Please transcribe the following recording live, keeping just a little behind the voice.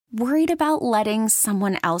Worried about letting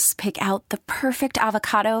someone else pick out the perfect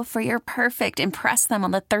avocado for your perfect impress them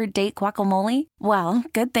on the third date guacamole? Well,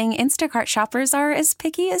 good thing Instacart shoppers are as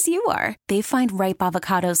picky as you are. They find ripe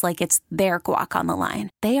avocados like it's their guac on the line.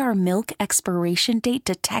 They are milk expiration date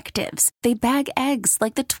detectives. They bag eggs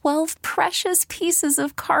like the 12 precious pieces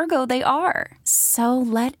of cargo they are. So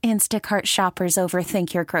let Instacart shoppers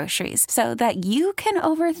overthink your groceries so that you can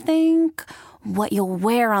overthink what you'll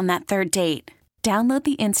wear on that third date. Download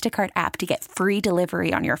the Instacart app to get free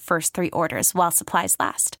delivery on your first 3 orders while supplies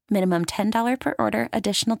last. Minimum $10 per order.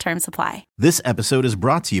 Additional terms apply. This episode is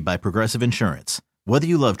brought to you by Progressive Insurance. Whether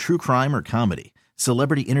you love true crime or comedy,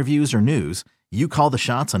 celebrity interviews or news, you call the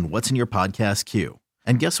shots on what's in your podcast queue.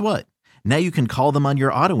 And guess what? Now you can call them on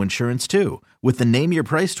your auto insurance too with the Name Your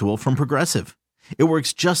Price tool from Progressive. It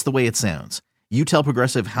works just the way it sounds. You tell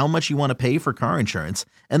Progressive how much you want to pay for car insurance,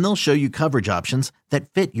 and they'll show you coverage options that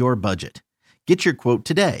fit your budget. Get your quote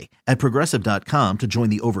today at Progressive.com to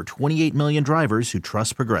join the over 28 million drivers who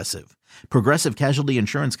trust Progressive. Progressive Casualty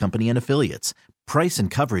Insurance Company and Affiliates. Price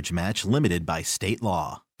and coverage match limited by state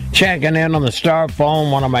law. Checking in on the star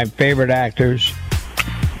phone, one of my favorite actors.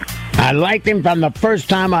 I liked him from the first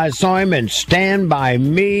time I saw him in Stand By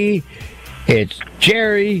Me. It's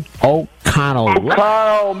Jerry O'Connell.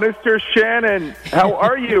 O'Connell, Mr. Shannon, how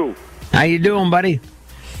are you? How you doing, buddy?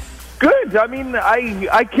 Good. I mean,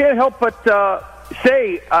 I can't help but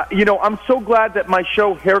say, I'm so glad that my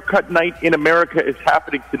show Haircut Night in America is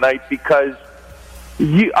happening tonight because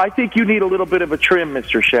I think you need a little bit of a trim,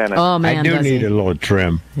 Mr. Shannon. Oh, man, I do need a little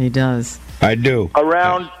trim. He does. I do.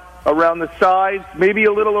 Around the sides, maybe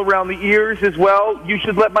a little around the ears as well. You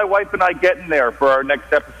should let my wife and I get in there for our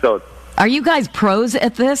next episode. Are you guys pros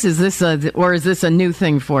at this? Is this a new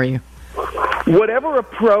thing for you? Whatever a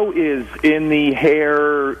pro is in the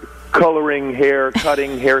hair coloring, hair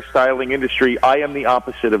cutting, hairstyling industry, I am the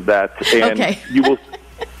opposite of that. And okay.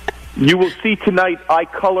 You will see tonight. I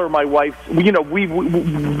color my wife's. We've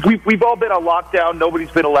all been on lockdown.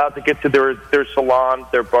 Nobody's been allowed to get to their salon,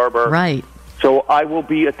 their barber. Right. So I will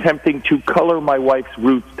be attempting to color my wife's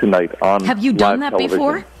roots tonight on. Have you done that television.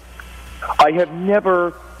 before? I have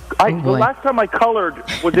never. The last time I colored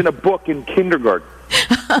was in a book in kindergarten.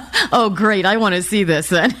 Oh, great! I want to see this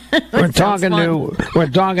then. We're talking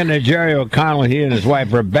to Jerry O'Connell. He and his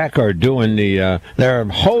wife Rebecca are doing they're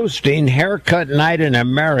hosting Haircut Night in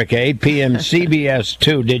America, 8 p.m. CBS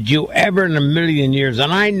 2. Did you ever in a million years?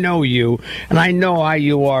 And I know you, and I know how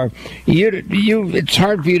you are. You. It's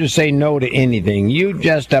hard for you to say no to anything. You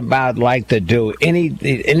just about like to do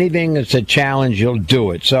anything that's a challenge. You'll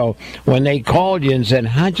do it. So when they called you and said,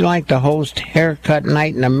 "How'd you like to host Haircut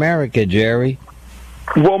Night in America, Jerry?"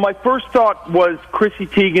 Well, my first thought was Chrissy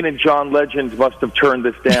Teigen and John Legend must have turned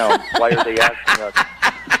this down. Why are they asking us?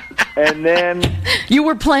 And then... You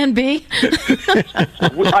were Plan B?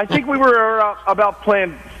 I think we were about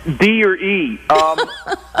Plan D or E.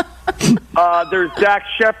 There's Dax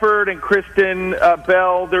Shepard and Kristen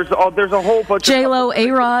Bell. There's a whole bunch J-Lo, of...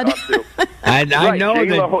 A-Rod. I know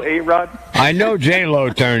J-Lo, A-Rod. I know J-Lo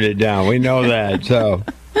turned it down. We know that, so...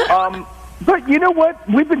 But you know what?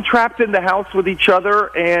 We've been trapped in the house with each other,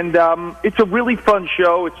 and it's a really fun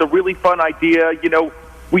show. It's a really fun idea. You know,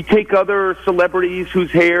 we take other celebrities whose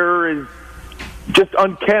hair is just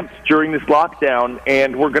unkempt during this lockdown,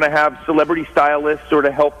 and we're going to have celebrity stylists sort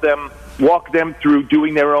of help them, walk them through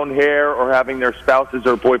doing their own hair or having their spouses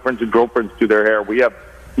or boyfriends and girlfriends do their hair. We have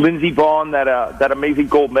Lindsey Vonn, that amazing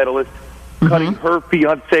gold medalist, cutting her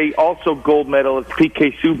fiancé, also gold medalist,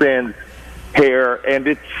 PK Subban's hair, and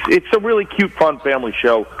it's a really cute, fun family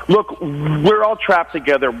show. Look, we're all trapped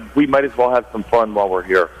together. We might as well have some fun while we're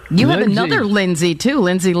here. You have another Lindsay, too,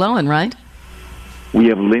 Lindsay Lohan, right? We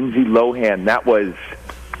have Lindsay Lohan. That was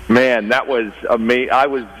amazing. I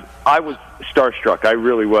was starstruck. I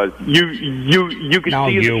really was. You could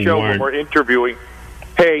see in the show when we're interviewing.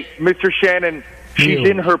 Hey, Mr. Shannon, she's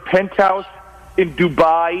in her penthouse in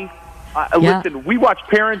Dubai. Listen, we watch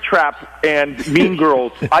Parent Trap and Mean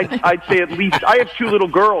Girls. I'd say at least I have 2 little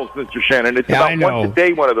girls, Mr. Shannon. It's about once a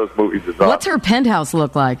day one of those movies is on. What's her penthouse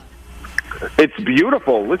look like? It's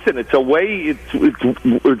beautiful. Listen, it's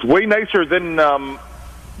way nicer than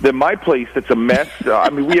my place. It's a mess. I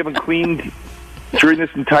mean, we haven't cleaned during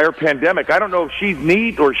this entire pandemic. I don't know if she's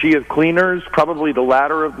neat or she has cleaners. Probably the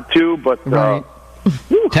latter of the two. But right.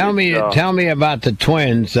 Tell me about the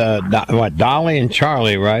twins. Dolly and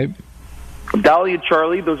Charlie, right? Dolly and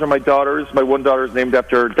Charlie, those are my daughters. My one daughter is named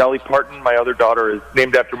after Dolly Parton. My other daughter is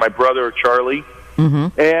named after my brother, Charlie.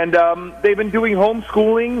 Mm-hmm. And they've been doing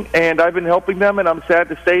homeschooling, and I've been helping them, and I'm sad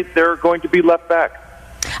to say they're going to be left back.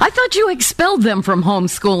 I thought you expelled them from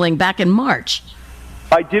homeschooling back in March.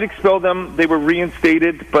 I did expel them. They were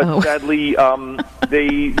reinstated, but sadly,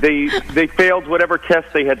 they failed whatever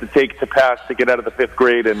test they had to take to pass to get out of the 5th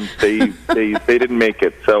grade, and they didn't make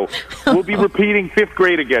it. So we'll be repeating 5th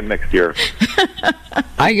grade again next year.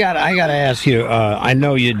 I got to ask you. I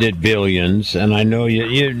know you did Billions, and I know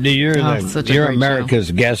you're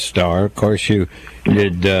America's guest star. Of course, you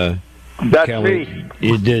did. That's Kelly, me.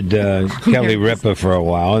 You did Kelly Ripa for a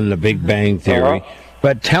while in The Big Bang Theory.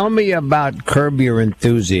 But tell me about Curb Your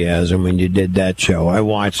Enthusiasm when you did that show. I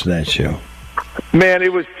watched that show. Man,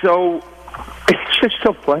 it's just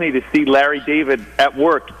so funny to see Larry David at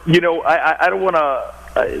work. You know, I don't want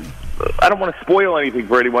to spoil anything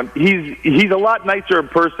for anyone. He's a lot nicer in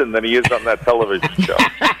person than he is on that television show.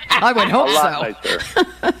 I would hope a lot nicer.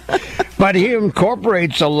 But he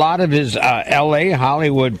incorporates a lot of his L.A.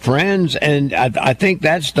 Hollywood friends, and I think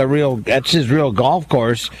that's his real golf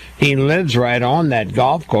course. He lives right on that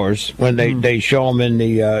golf course when they show him in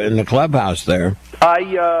the clubhouse there.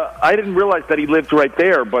 I didn't realize that he lived right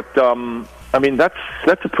there, but I mean that's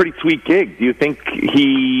a pretty sweet gig. Do you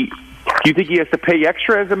think he has to pay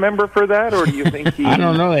extra as a member for that, or do you think he? I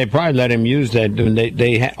don't know. They probably let him use that.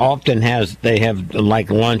 They often have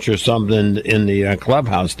like lunch or something in the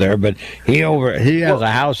clubhouse there. But he has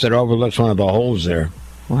a house that overlooks one of the holes there.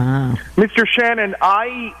 Wow, Mr. Shannon,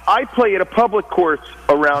 I play at a public course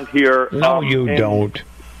around here. No, you don't.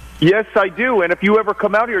 Yes, I do. And if you ever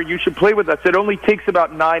come out here, you should play with us. It only takes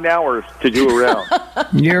about 9 hours to do a round.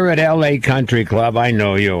 You're at L.A. Country Club. I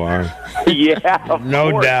know you are. Yeah,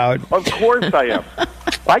 no doubt. Of course I am.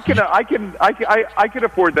 I can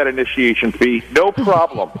afford that initiation fee. No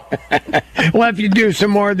problem. Well, if you do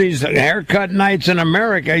some more of these haircut nights in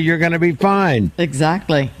America, you're going to be fine.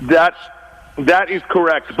 Exactly. That is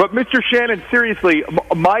correct. But Mr. Shannon, seriously,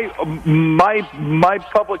 my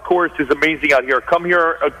public course is amazing out here.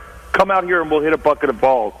 Come out here and we'll hit a bucket of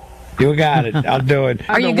balls. You got it. I'll do it.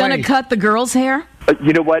 Are you going to cut the girls' hair?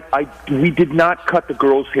 You know what? We did not cut the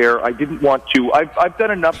girls' hair. I didn't want to. I've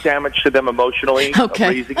done enough damage to them emotionally,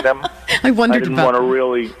 raising them. I didn't want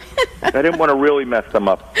to really mess them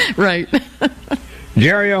up. Right.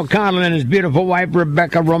 Jerry O'Connell and his beautiful wife,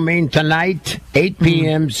 Rebecca Romaine, tonight, 8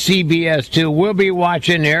 p.m., CBS 2. We'll be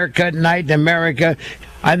watching Haircut Night in America.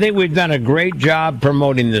 I think we've done a great job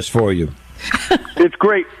promoting this for you. It's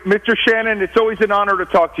great. Mr. Shannon, it's always an honor to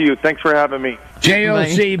talk to you. Thanks for having me.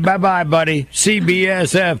 JOC, bye-bye, buddy.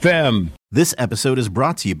 CBS FM. This episode is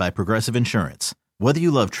brought to you by Progressive Insurance. Whether you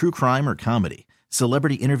love true crime or comedy,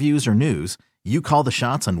 celebrity interviews or news, you call the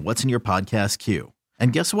shots on what's in your podcast queue.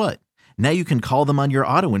 And guess what? Now you can call them on your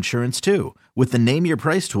auto insurance, too, with the Name Your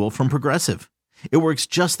Price tool from Progressive. It works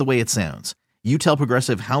just the way it sounds. You tell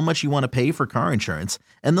Progressive how much you want to pay for car insurance,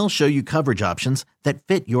 and they'll show you coverage options that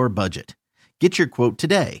fit your budget. Get your quote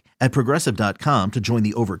today at Progressive.com to join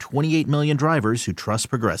the over 28 million drivers who trust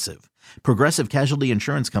Progressive. Progressive Casualty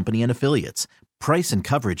Insurance Company and Affiliates. Price and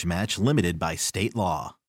coverage match limited by state law.